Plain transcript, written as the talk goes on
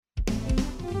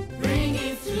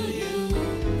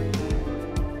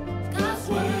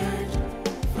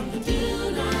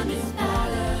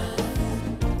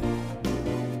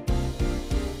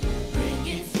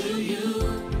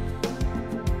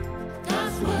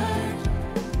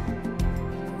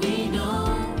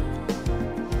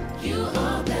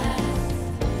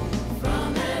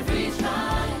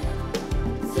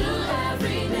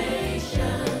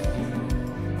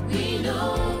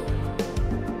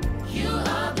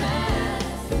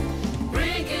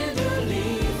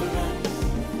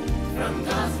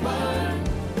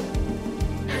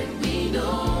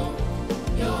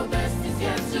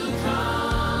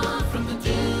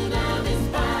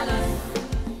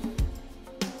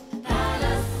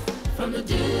from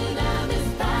the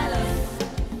Dunamis Palace.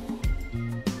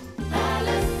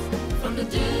 From the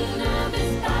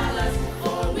Dunamis Palace,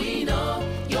 for we know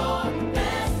your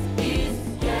best is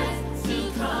yet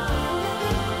to come.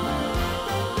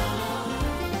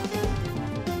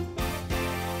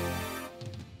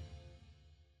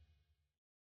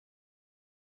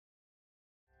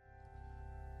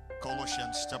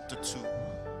 Colossians chapter 2.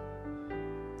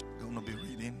 I'm going to be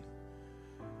reading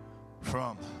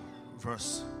from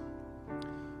verse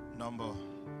number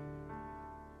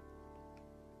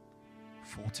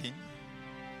 14.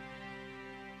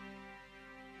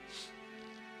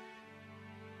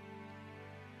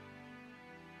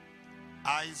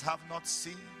 Eyes have not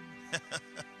seen,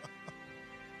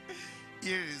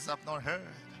 ears have not heard,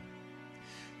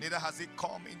 neither has it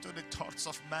come into the thoughts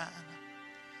of man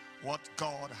what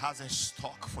God has in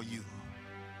stock for you.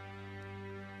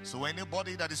 So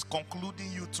anybody that is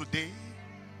concluding you today,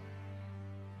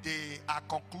 they are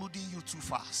concluding you too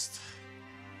fast.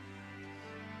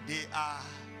 They are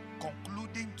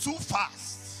concluding too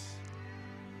fast.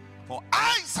 For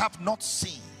eyes have not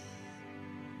seen,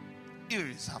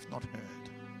 ears have not heard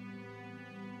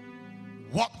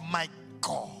what my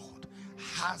God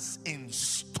has in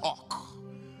stock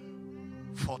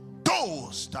for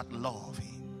those that love him.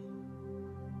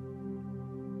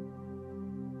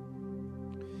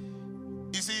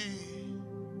 You see,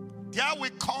 there will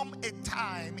come a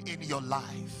time in your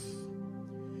life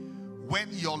when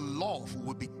your love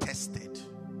will be tested.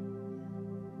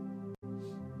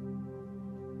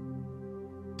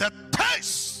 The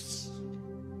taste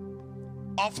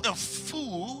of a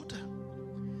food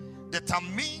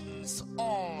determines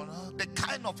on the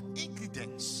kind of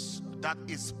ingredients that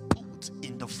is put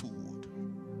in the food.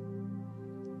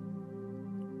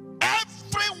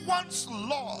 Everyone's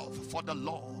love for the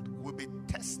Lord will be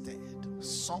tested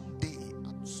someday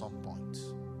at some point.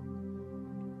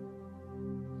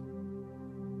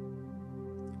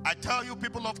 I tell you,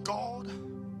 people of God,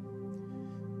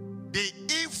 the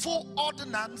evil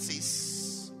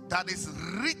ordinances that is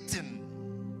written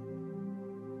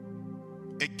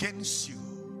against you,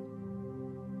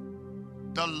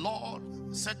 the Lord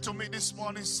said to me this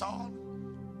morning, son,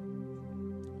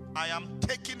 I am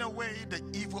taking away the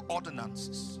evil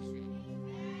ordinances.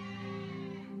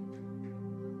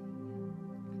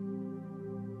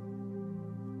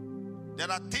 There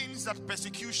are things that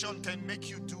persecution can make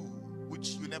you do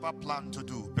which you never planned to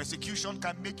do. Persecution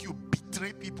can make you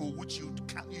betray people which you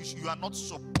are not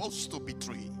supposed to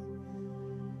betray.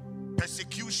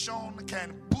 Persecution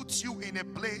can put you in a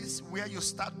place where you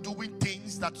start doing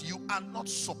things that you are not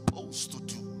supposed to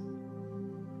do.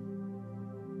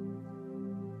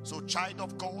 So, child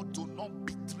of God, do not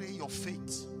betray your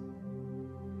faith.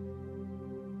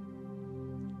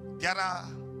 There are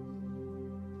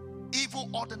evil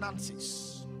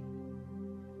ordinances,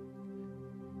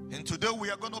 and today we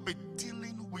are going to be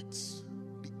dealing with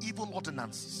the evil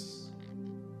ordinances.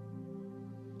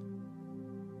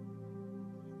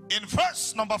 In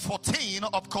verse number 14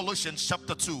 of Colossians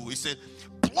chapter 2, he said,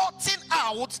 blotting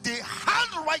out the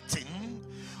handwriting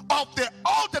of the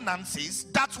ordinances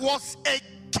that was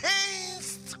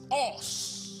against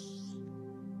us.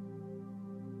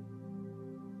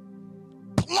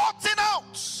 Blotting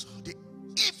out the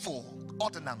evil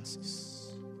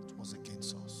ordinances that was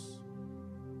against us.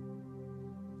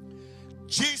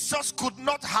 Jesus could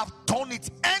not have done it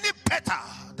any better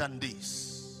than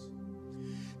this.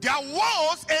 There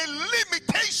was a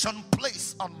limitation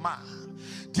placed on man.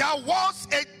 There was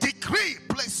a decree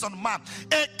placed on man.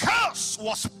 A curse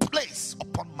was placed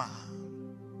upon man.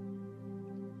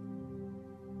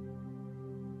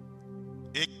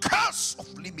 A curse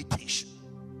of limitation.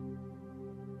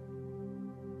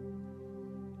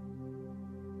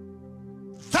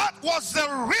 That was the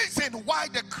reason why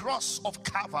the cross of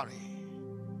Calvary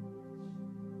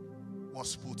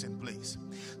was put in place.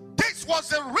 This was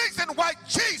the reason why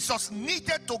Jesus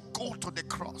needed to go to the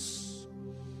cross,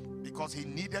 because he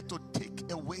needed to take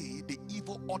away the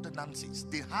evil ordinances,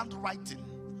 the handwriting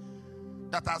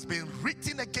that has been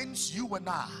written against you and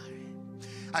I.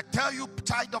 I tell you,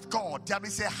 child of God, there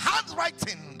is a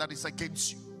handwriting that is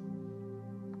against you.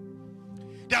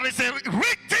 There is a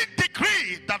written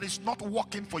decree that is not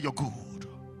working for your good.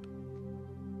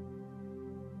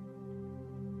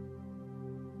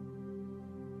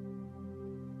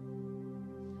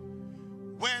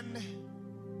 When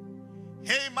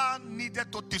Haman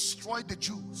needed to destroy the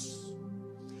Jews,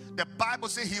 the Bible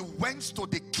says he went to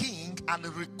the king and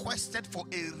requested for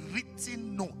a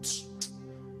written note.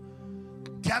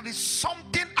 There is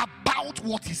something about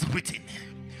what is written.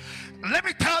 Let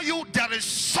me tell you, there is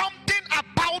something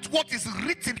about what is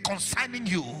written concerning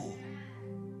you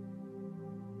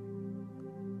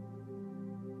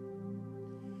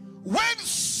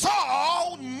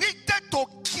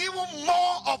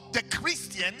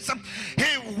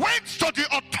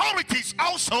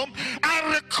council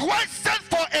and requested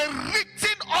for a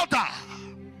written order.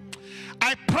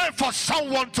 I pray for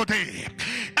someone today.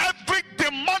 Every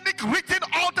demonic written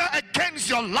order against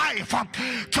your life,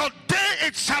 today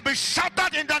it shall be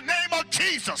shattered in the name of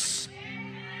Jesus.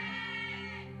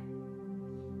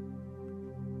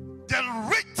 The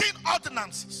written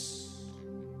ordinances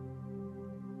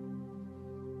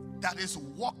that is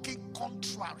walking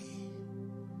contrary.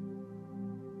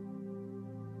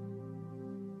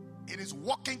 It is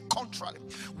walking contrary.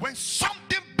 When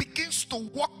something begins to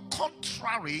walk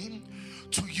contrary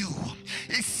to you,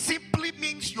 it simply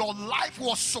means your life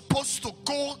was supposed to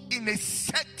go in a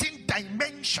certain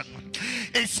dimension.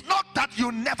 It's not that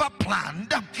you never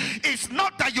planned, it's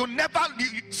not that you never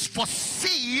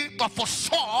foresee or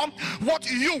foresaw what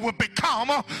you will become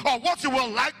or what you will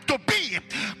like to be,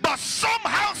 but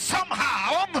somehow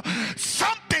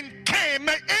something came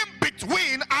in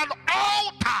between and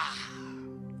altered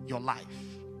your life.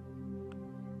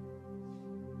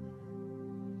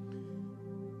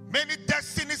 Many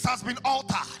destinies has been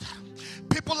altered.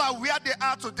 People are where they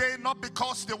are today not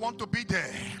because they want to be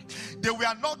there. They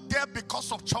were not there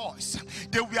because of choice.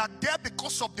 They were there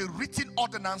because of the written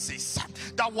ordinances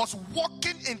that was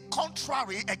working in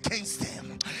contrary against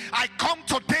them. I come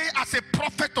today as a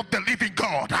prophet of the living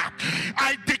God.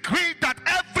 I decree that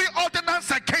every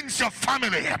ordinance against your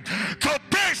family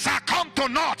today shall come to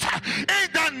naught in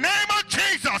the name of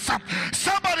Jesus.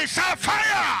 Somebody shall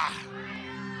fire.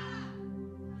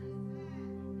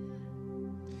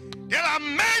 There are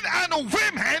men and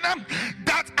women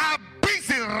that are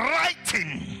busy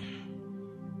writing.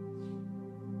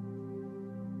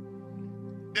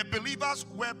 The believers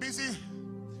were busy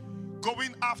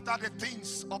going after the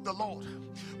things of the Lord,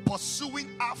 pursuing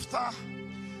after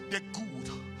the good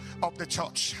of the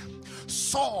church.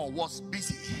 Saul was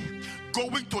busy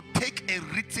going to take a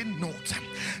written note.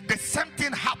 The same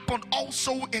thing happened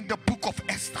also in the book of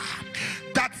Esther,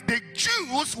 that the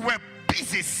Jews were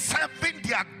busy serving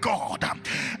their God,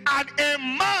 and a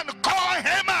man called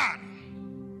Haman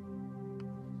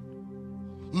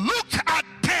looked at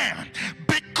them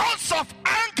because of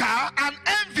anger and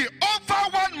envy over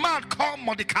one man called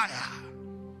Mordecai.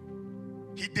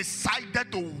 He decided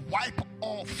to wipe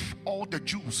off all the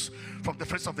Jews from the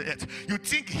face of the earth. You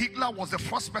think Hitler was the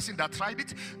first person that tried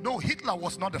it? No, Hitler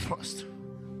was not the first.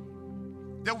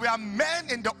 There were men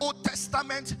in the Old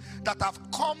Testament that have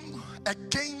come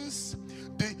against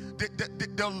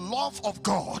the love of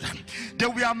God. There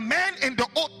were men in the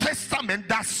Old Testament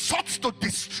that sought to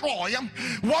destroy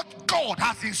what God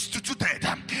has instituted,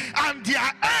 and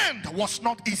their end was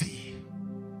not easy.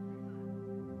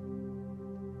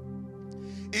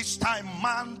 Each time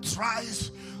man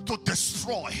tries to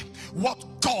destroy what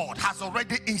God has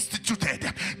already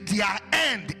instituted, their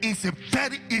end is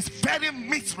very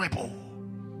miserable.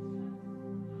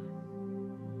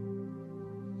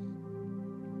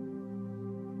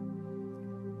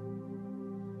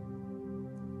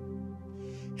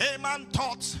 Haman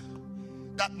thought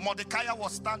that Mordecai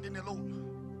was standing alone.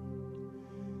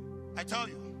 I tell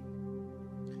you,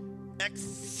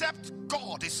 except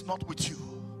God is not with you.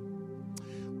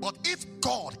 But if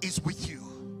God is with you,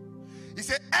 he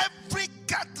said, every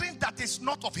gathering that is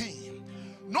not of him,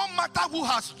 no matter who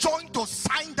has joined to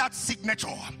sign that signature,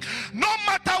 no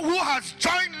matter who has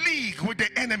joined league with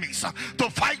the enemies to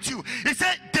fight you, he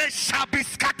said, they shall be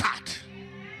scattered.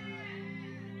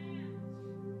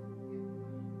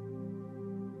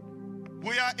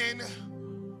 We are in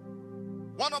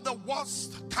one of the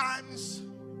worst times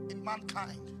in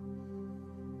mankind.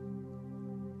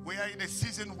 We are in a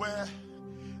season where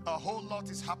a whole lot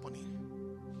is happening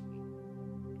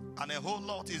and a whole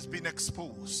lot is being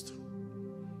exposed.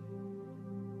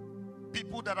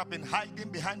 People that have been hiding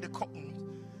behind the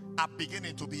curtain are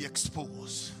beginning to be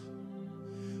exposed.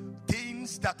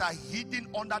 Things that are hidden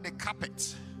under the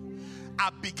carpet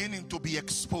are beginning to be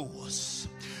exposed.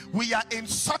 We are in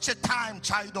such a time,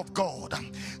 child of God,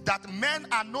 that men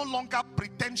are no longer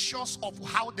pretentious of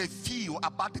how they feel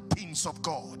about the things of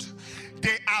God.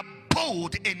 They are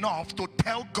bold enough to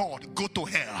tell God, go to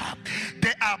hell.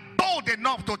 They are bold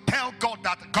enough to tell God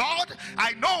that, God,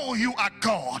 I know you are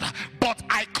God, but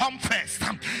I come first.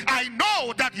 I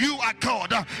know that you are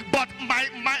God, but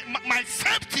my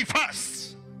safety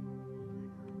first.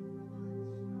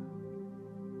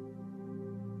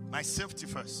 My safety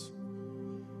first.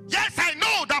 Yes, I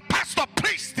know that pastor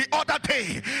preached the other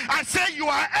day and said you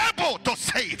are able to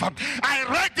save. I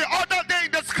read the other day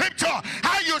in the scripture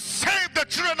how you saved the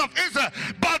children of Israel.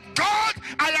 But God,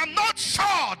 I am not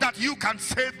sure that you can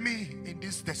save me in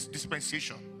this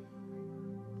dispensation.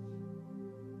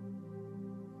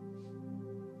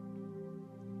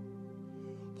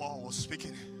 was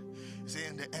speaking. He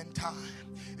said, in the end time,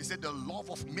 he said, the love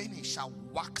of many shall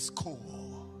wax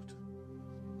cold.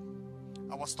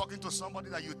 I was talking to somebody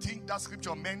that you think that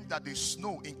scripture meant that the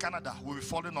snow in Canada will be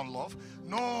falling on love.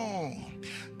 No,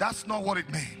 that's not what it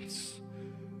means.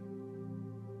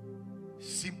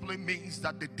 Simply means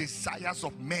that the desires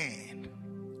of men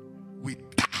will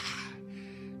die.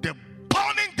 The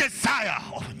burning desire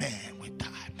of man will die.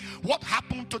 What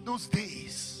happened to those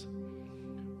days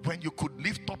when you could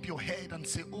lift up your head and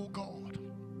say, oh God,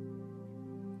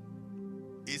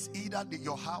 it's either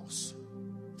your house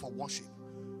for worship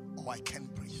or I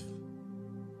can't breathe.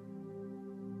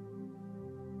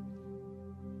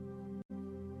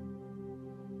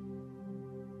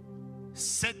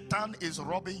 Satan is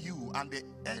robbing you, and the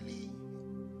early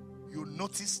you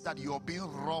notice that you're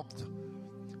being robbed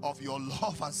of your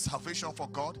love and salvation for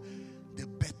God, the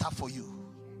better for you.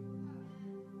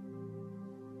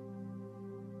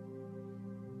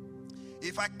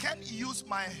 If I can't use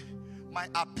my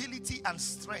ability and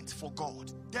strength for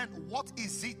God, then what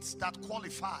is it that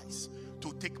qualifies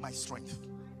to take my strength?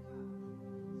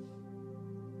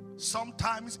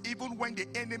 Sometimes even when the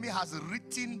enemy has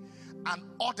written an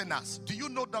ordinance, do you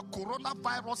know the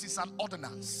coronavirus is an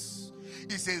ordinance?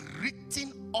 It's a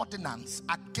written ordinance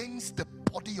against the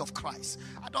body of Christ.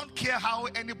 I don't care how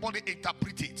anybody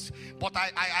interprets it, but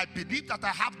I believe that I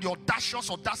have the audacious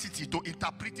audacity to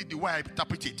interpret it the way I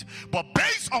interpret it. But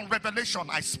based on revelation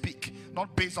I speak,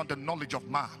 not based on the knowledge of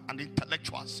man and the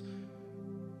intellectuals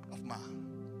of man.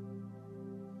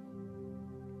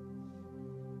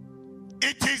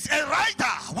 It is a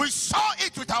rider. We saw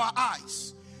it with our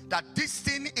eyes that this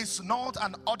thing is not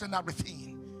an ordinary thing.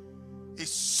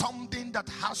 It's something that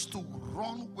has to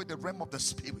run with the realm of the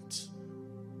spirit.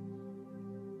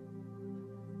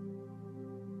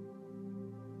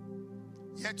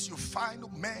 Yet you find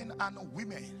men and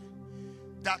women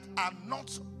that are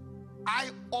not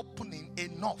eye-opening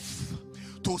enough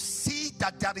to see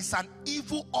that there is an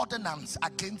evil ordinance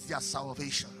against their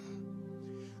salvation,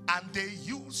 and they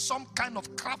use some kind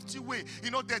of crafty way. You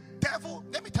know, the devil,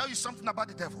 let me tell you something about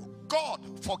the devil. God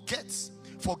forgets,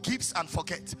 forgives and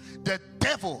forgets. The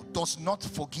devil does not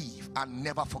forgive and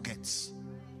never forgets.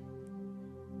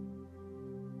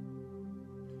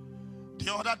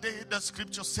 The other day the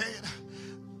scripture said,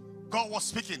 God was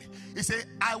speaking. He said,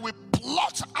 I will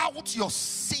blot out your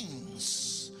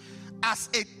sins as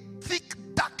a thick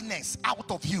darkness out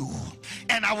of you,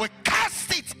 and I will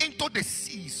cast it into the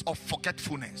seas of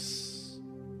forgetfulness,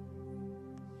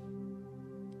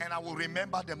 and I will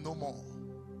remember them no more.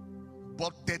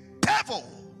 But the devil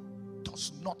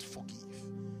does not forgive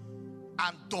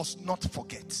and does not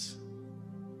forget.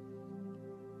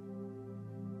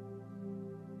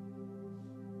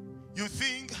 You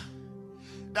think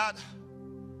that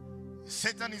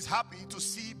Satan is happy to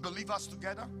see believers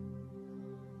together?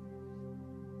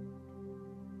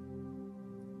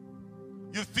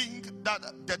 You think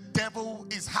that the devil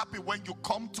is happy when you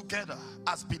come together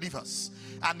as believers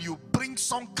and you bring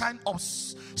some kind of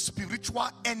spiritual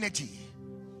energy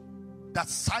that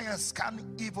science can't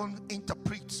even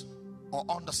interpret or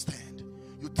understand?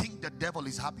 You think the devil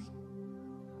is happy?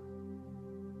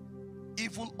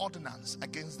 Evil ordinance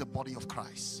against the body of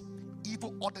Christ.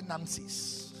 Evil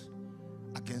ordinances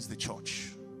against the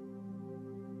church.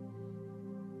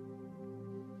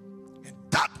 And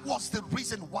that was the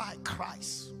reason why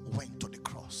Christ went to the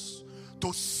cross,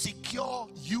 to secure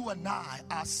you and I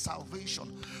our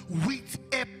salvation with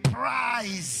a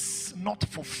price, not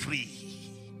for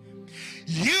free.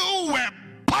 You were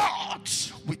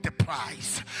bought with a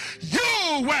price.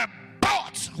 You were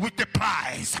bought with a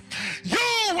price.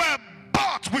 You were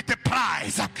bought with a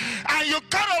price, and you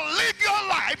gotta live your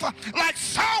life like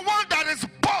someone that is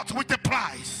bought with a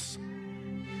price.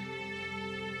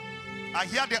 I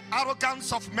hear the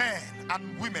arrogance of men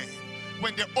and women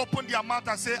when they open their mouth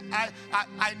and say,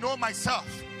 I know myself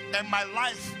and my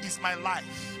life is my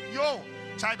life. Yo,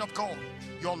 child of God,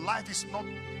 your life is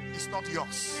not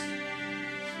yours.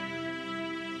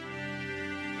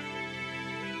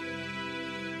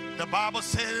 The Bible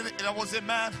said there was a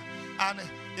man, and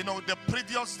you know, the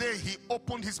previous day he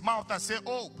opened his mouth and said,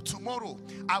 oh, tomorrow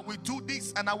I will do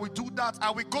this and I will do that. I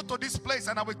will go to this place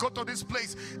and I will go to this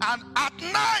place. And at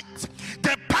night,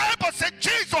 the Bible said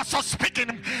Jesus was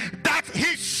speaking that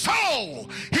his soul,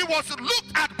 he was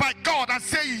looked at by God and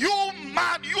said, you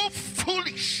man, you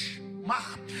foolish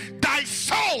man, thy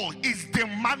soul is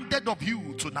demanded of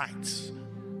you tonight.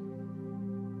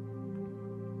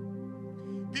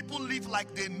 People live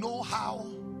like they know how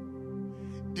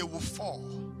they will fall,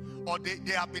 or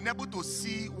they have been able to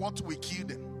see what will kill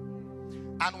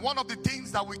them. And one of the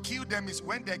things that will kill them is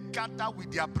when they gather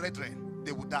with their brethren,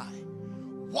 they will die.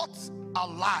 What a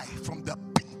lie from the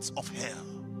pit of hell.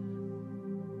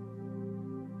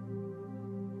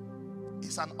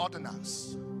 It's an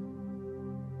ordinance.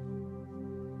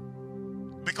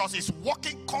 Because it's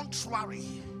working contrary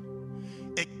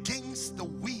against the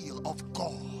will of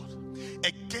God,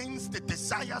 against the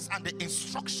desires and the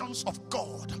instructions of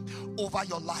God over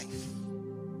your life.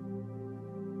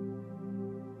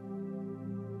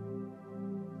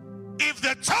 If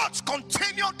the church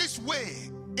continue this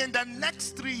way in the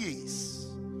next 3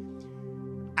 years,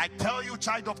 I tell you,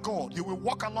 child of God, you will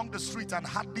walk along the street and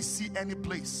hardly see any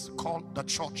place called the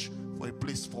church for a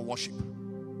place for worship.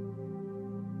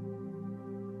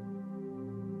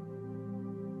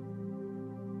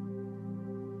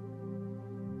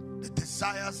 The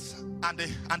desires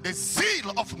and the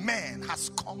zeal of men has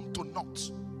come to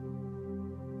naught.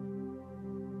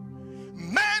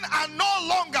 Men are no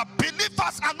longer,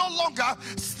 believers are no longer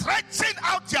stretching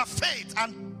out their faith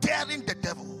and daring the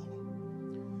devil.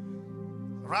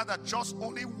 Rather, just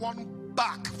only one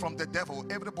back from the devil,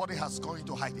 everybody has gone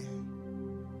into hiding.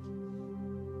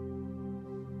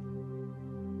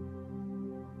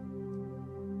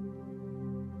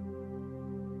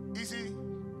 You see,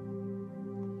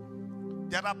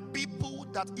 there are people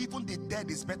that even the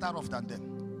dead is better off than them.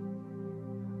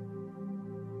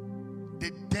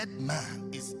 The dead man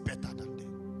is better than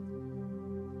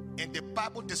them. And the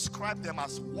Bible describes them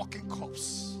as walking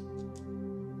corpse.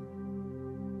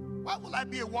 Why will I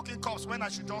be a walking corpse when I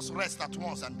should just rest at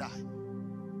once and die?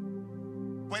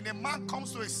 When a man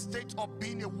comes to a state of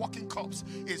being a walking corpse,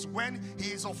 is when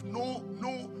he is of no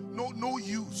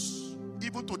use,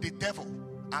 even to the devil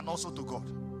and also to God.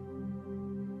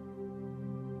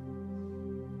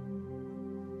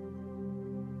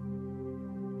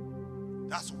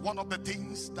 That's one of the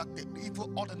things that the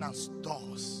evil ordinance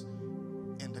does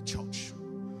in the church,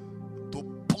 to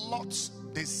plot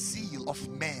the zeal of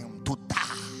men to die.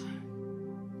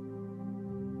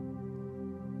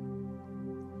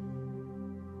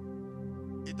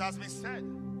 It has been said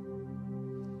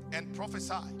and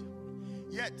prophesied,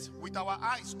 yet with our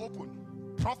eyes open,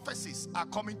 prophecies are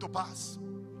coming to pass.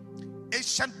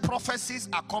 Ancient prophecies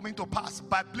are coming to pass.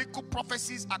 Biblical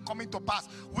prophecies are coming to pass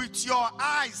with your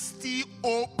eyes still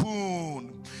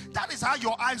open. That is how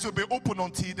your eyes will be open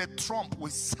until the trump will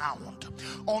sound,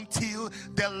 until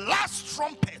the last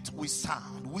trumpet will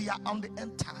sound. We are on the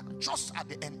end time, just at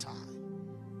the end time,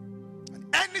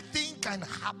 and anything can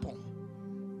happen.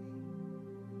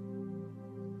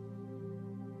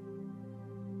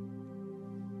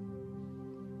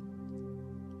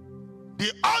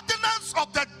 The ordinance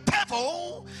of the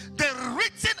devil, the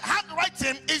written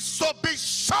handwriting, is to be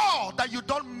sure that you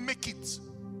don't make it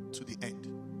to the end.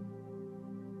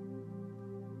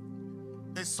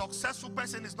 A successful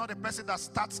person is not a person that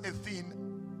starts a thing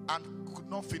and could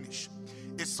not finish.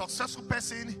 A successful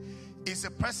person is a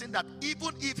person that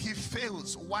even if he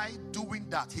fails while doing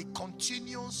that, he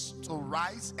continues to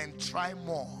rise and try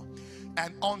more,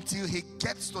 and until he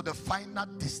gets to the final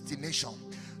destination.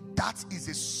 That is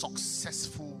a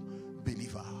successful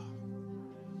believer.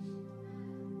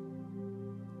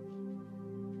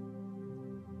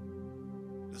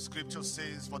 The scripture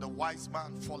says, for the wise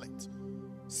man falleth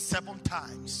 7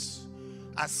 times,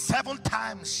 and 7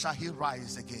 times shall he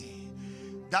rise again.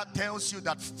 That tells you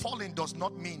that falling does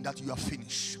not mean that you are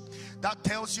finished. That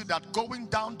tells you that going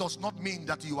down does not mean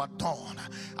that you are done.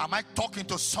 Am I talking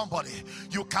to somebody?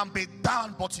 You can be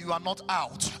down, but you are not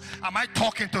out. Am I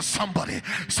talking to somebody?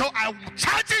 So I'm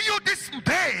charging you this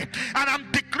day, and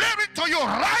I'm declaring to you,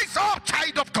 rise up,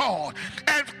 child of God,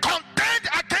 and contend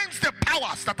against the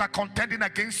powers that are contending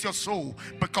against your soul,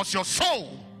 because your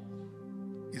soul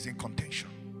is in contention.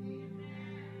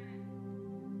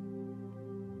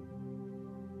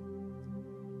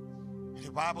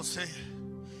 The Bible says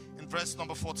in verse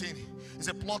number 14, is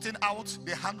a plotting out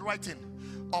the handwriting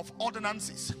of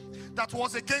ordinances that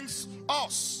was against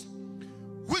us,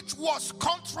 which was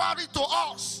contrary to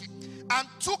us, and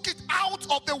took it out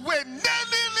of the way,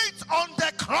 nailing it on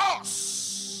the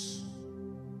cross.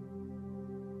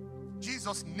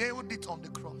 Jesus nailed it on the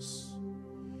cross.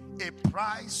 A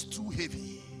price too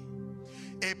heavy,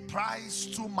 a price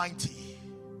too mighty,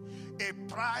 a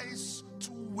price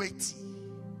too weighty.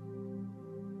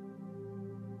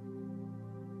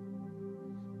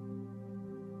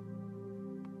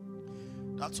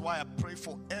 That's why I pray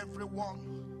for everyone,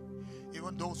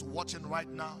 even those watching right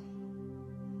now.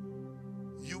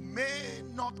 You may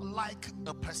not like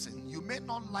a person, you may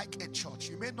not like a church,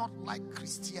 you may not like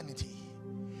Christianity,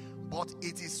 but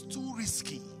it is too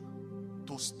risky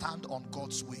to stand on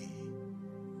God's way.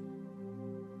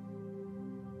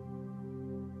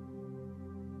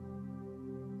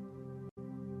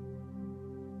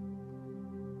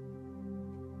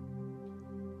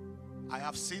 I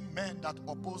have seen men that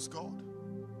oppose God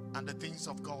and the things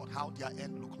of God, how their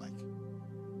end look like.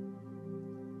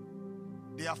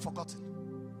 They are forgotten.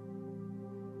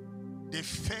 They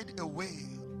fade away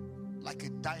like a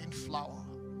dying flower,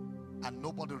 and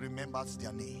nobody remembers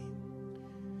their name.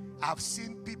 I've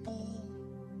seen people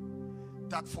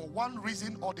that for one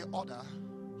reason or the other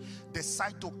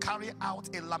decide to carry out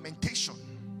a lamentation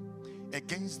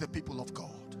against the people of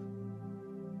God.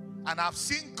 And I've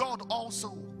seen God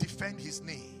also defend his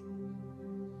name.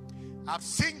 I've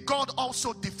seen God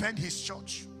also defend his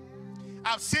church.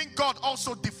 I've seen God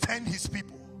also defend his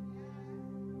people.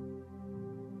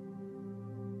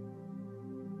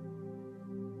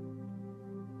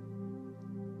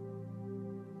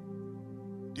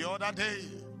 The other day,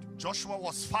 Joshua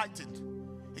was fighting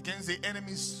against the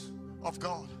enemies of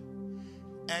God,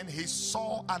 and he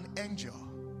saw an angel.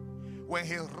 When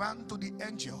he ran to the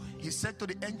angel, he said to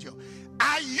the angel,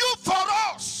 "Are you for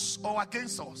us or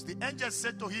against us?" The angel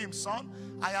said to him, "Son,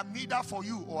 I am neither for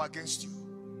you or against you."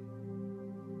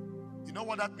 You know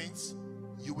what that means?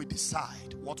 You will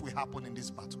decide what will happen in this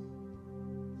battle.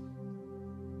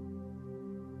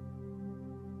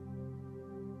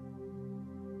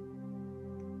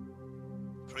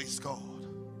 Praise God.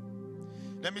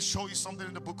 Let me show you something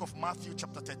in the book of Matthew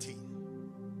chapter 13.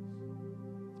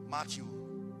 Matthew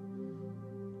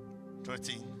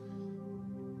 13.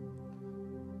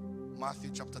 Matthew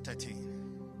chapter 13.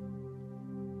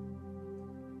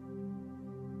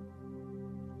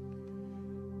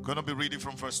 Going to be reading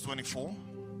from verse 24.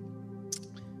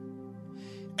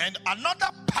 And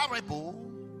another parable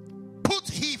put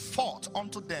he forth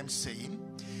unto them, saying,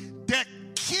 the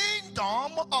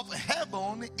kingdom of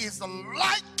heaven is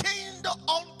likened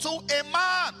unto a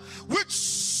man which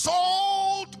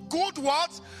sowed good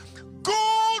what?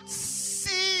 Good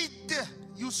seed.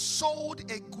 You sowed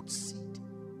a good seed.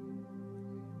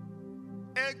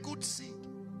 A good seed.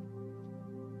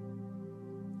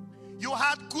 You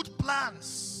had good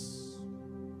plans.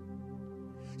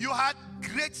 You had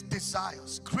great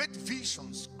desires, great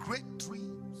visions, great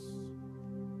dreams.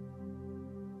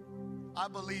 I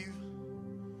believe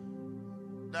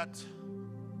that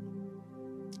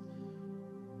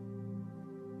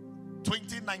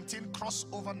 2019 crossed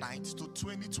overnight to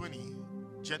 2020,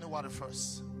 January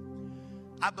 1st.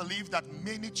 I believe that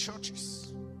many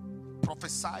churches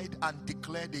prophesied and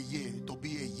declared the year to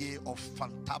be a year of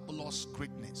fantabulous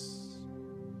greatness.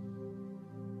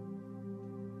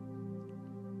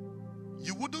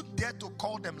 You wouldn't dare to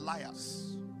call them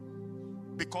liars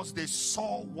because they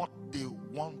saw what they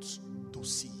want to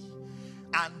see,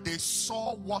 and they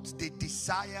saw what they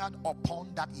desired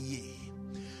upon that year.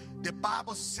 The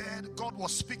Bible said, God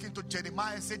was speaking to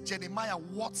Jeremiah and said, Jeremiah,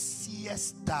 what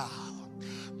seest thou?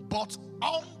 But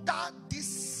under these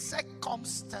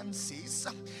circumstances,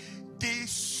 the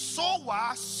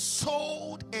sower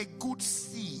sowed a good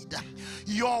seed.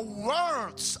 Your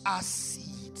words are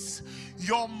seeds.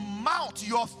 Your mouth,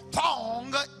 your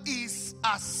tongue is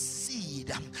a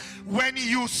seed. When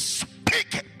you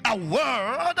speak a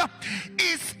word,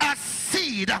 is a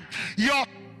seed. Your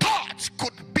thoughts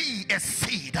could be a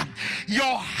seed.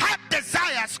 Your heart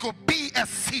desires could be a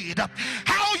seed.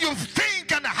 How you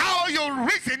think and how you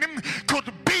reason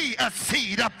could be a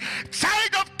seed.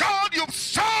 Child of God, you've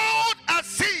sowed a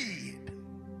seed.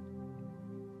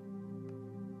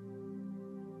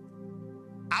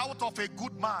 Out of a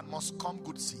good man must come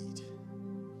good seed.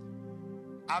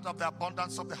 Out of the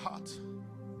abundance of the heart,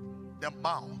 the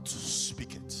mouth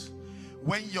speaketh.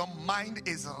 When your mind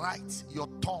is right, your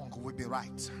tongue will be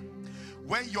right.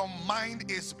 When your mind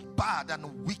is bad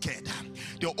and wicked,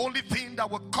 the only thing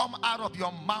that will come out of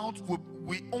your mouth will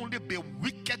only be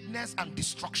wickedness and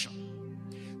destruction.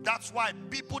 That's why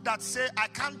people that say, I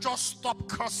can't just stop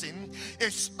cursing,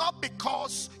 it's not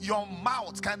because your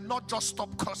mouth cannot just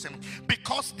stop cursing,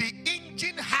 because the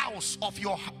engine house of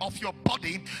your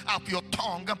body, of your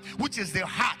tongue, which is the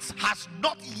heart, has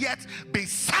not yet been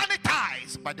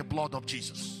sanitized by the blood of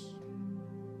Jesus.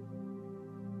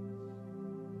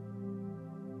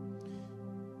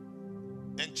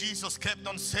 And Jesus kept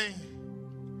on saying,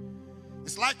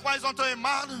 it's likewise unto a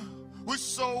man who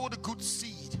sowed good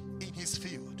seed in his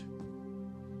field.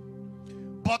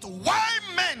 But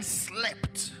while men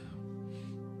slept,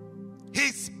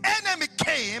 his enemy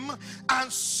came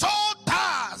and sowed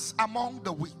tares among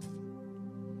the wheat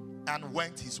and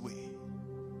went his way.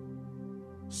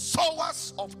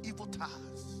 Sowers of evil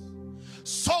tares,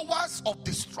 sowers of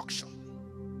destruction.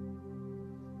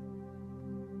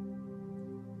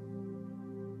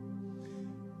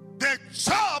 The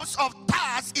jobs of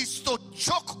tares is to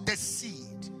choke the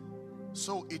seed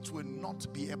so it will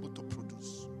not be able to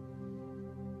produce.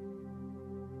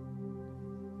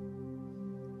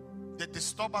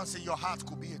 disturbance in your heart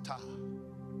could be a task.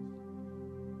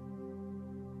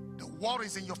 The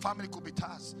worries in your family could be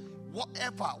tasks.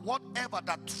 Whatever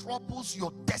that troubles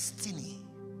your destiny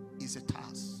is a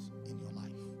task in your life.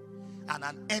 And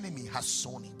an enemy has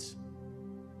sown it.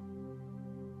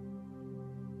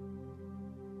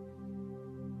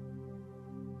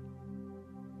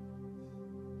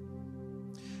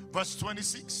 Verse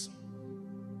 26.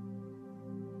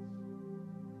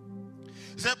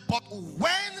 It said, but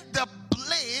when the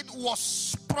blade was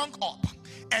sprung up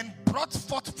and brought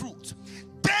forth fruit,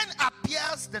 then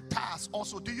appears the task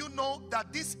also. Do you know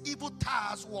that this evil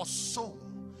task was sown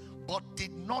but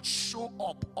did not show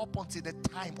up until the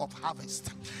time of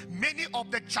harvest? Many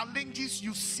of the challenges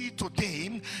you see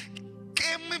today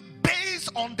came based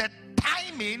on the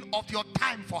timing of your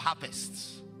time for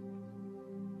harvest.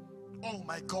 Oh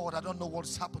my God, I don't know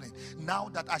what's happening. Now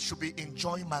that I should be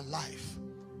enjoying my life,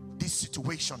 this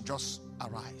situation just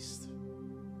arose.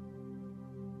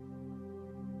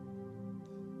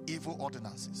 Evil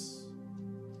ordinances,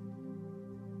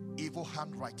 evil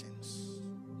handwritings,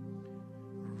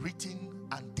 written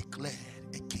and declared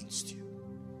against you.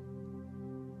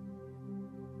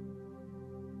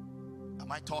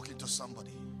 Am I talking to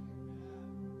somebody?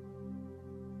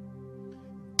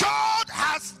 God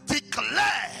has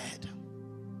declared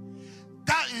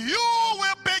that you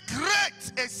will be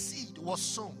great. A seed was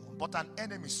sown, but an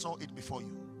enemy saw it before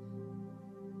you.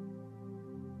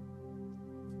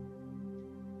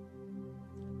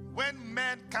 When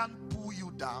men can't pull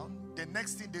you down, the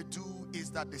next thing they do is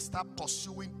that they start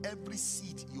pursuing every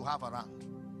seed you have around.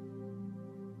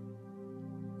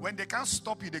 When they can't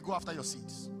stop you, they go after your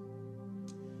seeds.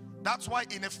 That's why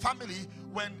in a family,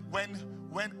 when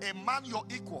a man your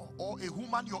equal or a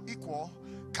woman your equal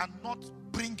cannot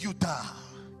bring you down,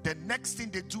 the next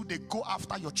thing they do, they go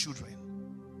after your children.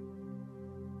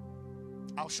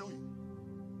 I'll show you.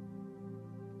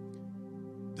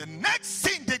 The next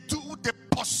thing they do, they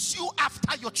pursue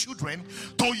after your children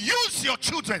to use your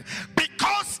children,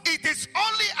 because it is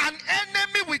only an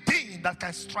enemy within that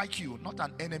can strike you, not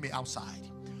an enemy outside.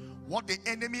 What the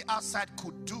enemy outside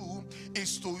could do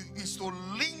is to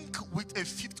link with a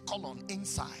fifth column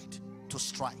inside to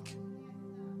strike.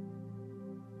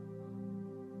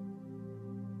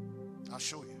 I'll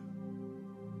show you.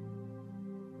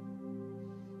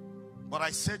 But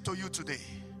I say to you today,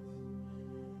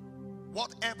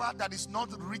 whatever that is not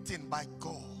written by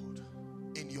God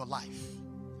in your life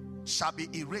shall be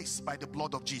erased by the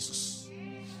blood of Jesus.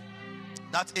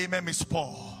 That amen is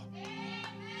poor.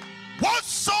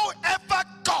 Whatsoever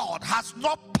God has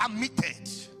not permitted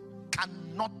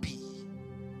cannot be.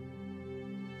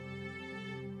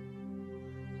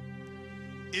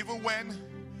 Even when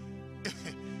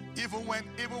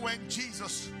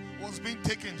Jesus was being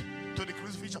taken to the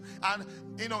crucifixion, and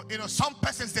you know some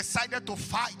persons decided to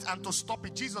fight and to stop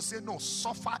it, Jesus said, no,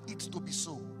 suffer it to be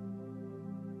so.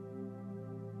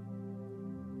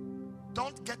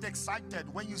 Don't get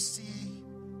excited when you see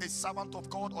a servant of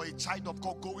God or a child of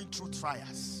God going through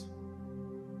trials.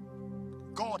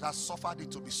 God has suffered it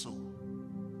to be so.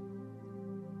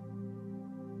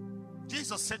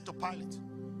 Jesus said to Pilate,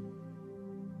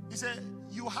 he said,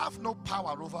 you have no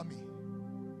power over me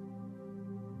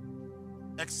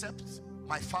except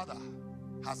my Father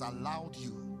has allowed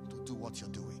you to do what you're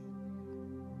doing.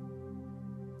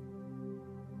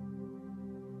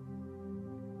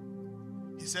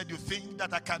 He said, you think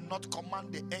that I cannot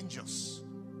command the angels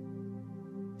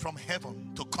from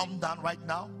heaven to come down right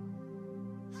now?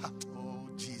 Oh,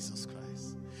 Jesus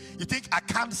Christ. You think I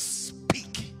can't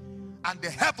speak and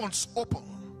the heavens open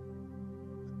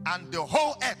and the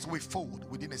whole earth will fold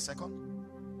within a second?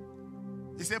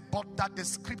 He said, but that the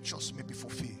scriptures may be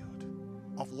fulfilled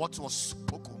of what was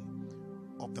spoken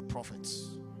of the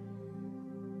prophets.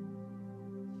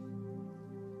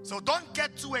 So don't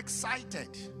get too excited.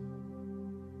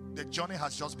 The journey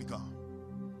has just begun.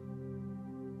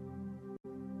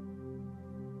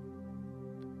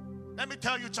 Let me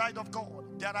tell you, child of God,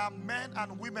 there are men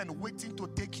and women waiting to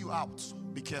take you out.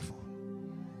 Be careful.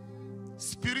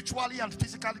 Spiritually and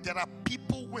physically, there are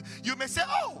people you may say,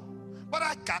 oh, but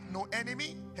I got no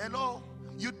enemy. Hello.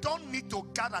 You don't need to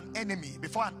guard an enemy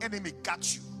before an enemy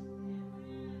gets you.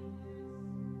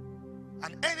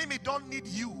 An enemy don't need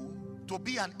you to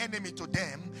be an enemy to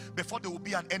them before they will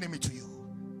be an enemy to you.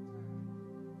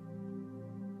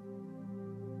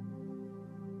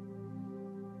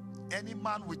 Any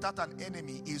man without an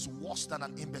enemy is worse than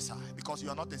an imbecile, because you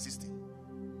are not existing.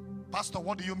 Pastor,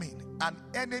 what do you mean? An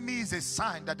enemy is a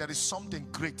sign that there is something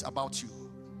great about you.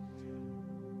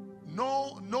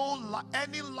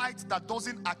 Any light that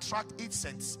doesn't attract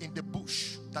insects in the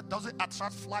bush, that doesn't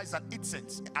attract flies and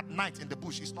insects at night in the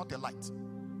bush, is not a light.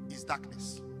 It's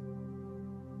darkness.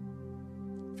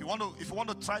 If you want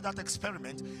to try that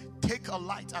experiment, take a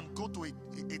light and go to a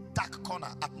dark corner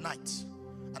at night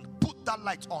and put that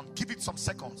light on. Give it some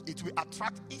seconds. It will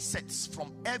attract insects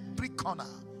from every corner.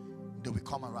 They will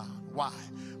come around. Why?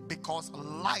 Because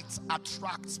light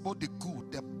attracts both the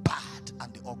good, the bad,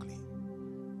 and the ugly.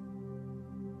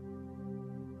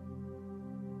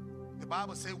 The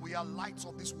Bible says we are lights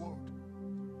of this world.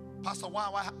 Pastor,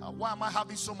 why am I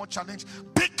having so much challenge?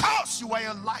 Because you are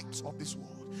a light of this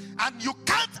world. And you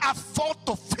can't afford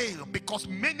to fail because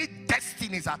many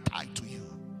destinies are tied to you.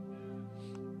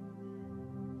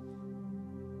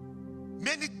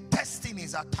 Many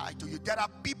destinies are tied to you. There are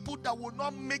people that will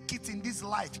not make it in this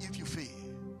life if you fail.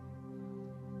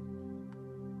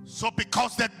 So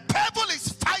because the devil is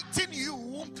fighting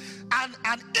you and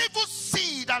an evil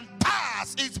seed and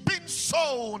task is being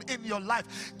sown in your life,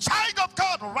 child of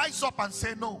God, rise up and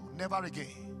say no, never again.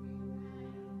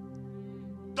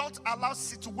 Don't allow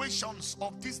situations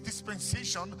of this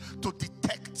dispensation to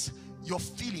detect your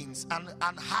feelings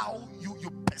and how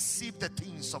you perceive the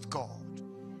things of God.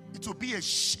 It will be a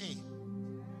shame.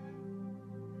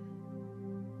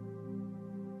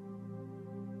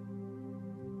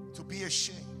 It will be a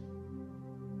shame.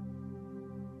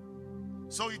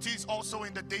 So it is also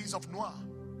in the days of Noah,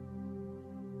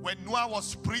 when Noah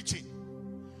was preaching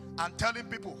and telling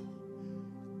people,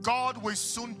 God will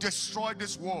soon destroy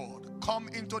this world. Come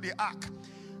into the ark.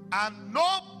 And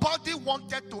nobody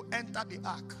wanted to enter the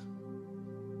ark.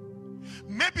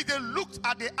 Maybe they looked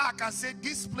at the ark and said,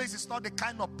 this place is not the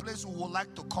kind of place we would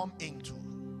like to come into.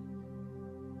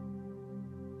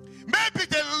 Maybe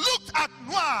they looked at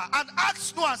Noah and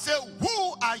asked Noah and said,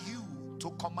 who are you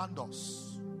to command us?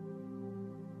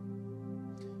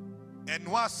 And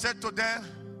Noah said to them,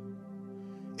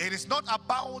 it is not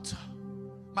about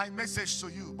my message to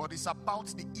you, but it's about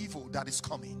the evil that is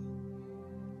coming.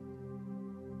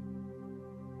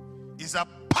 It's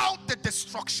about the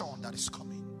destruction that is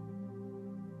coming.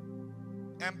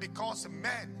 And because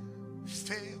men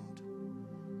failed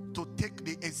to take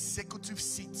the executive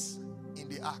seats in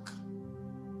the ark,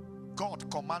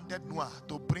 God commanded Noah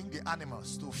to bring the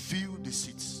animals to fill the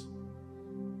seats.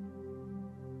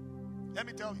 Let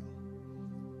me tell you,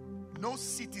 no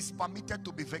seat is permitted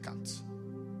to be vacant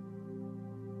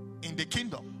in the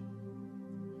kingdom.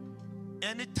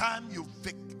 Anytime you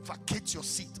vacate your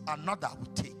seat, another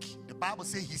will take. The Bible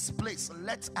says his place,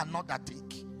 let another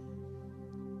take.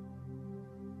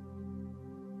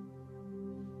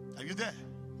 Are you there?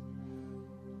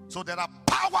 So there are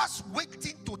powers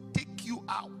waiting to take you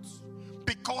out,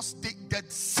 because the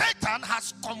Satan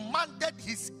has commanded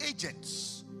his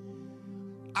agents,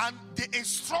 and the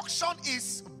instruction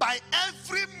is by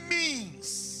every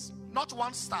means, not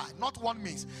one style, not one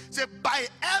means. Say by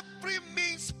every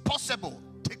means possible,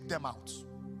 take them out.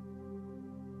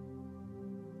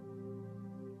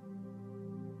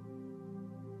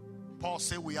 Paul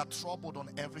said we are troubled on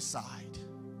every side.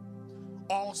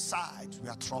 All sides we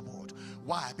are troubled.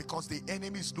 Why? Because the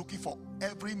enemy is looking for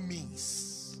every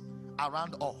means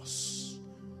around us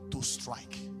to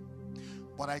strike.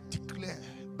 But I declare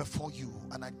before you,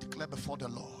 and I declare before the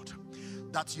Lord,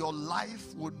 that your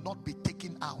life will not be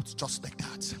taken out just like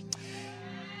that.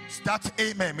 That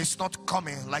amen is not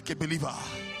coming like a believer.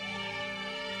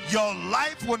 Your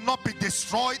life will not be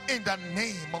destroyed in the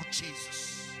name of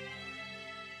Jesus.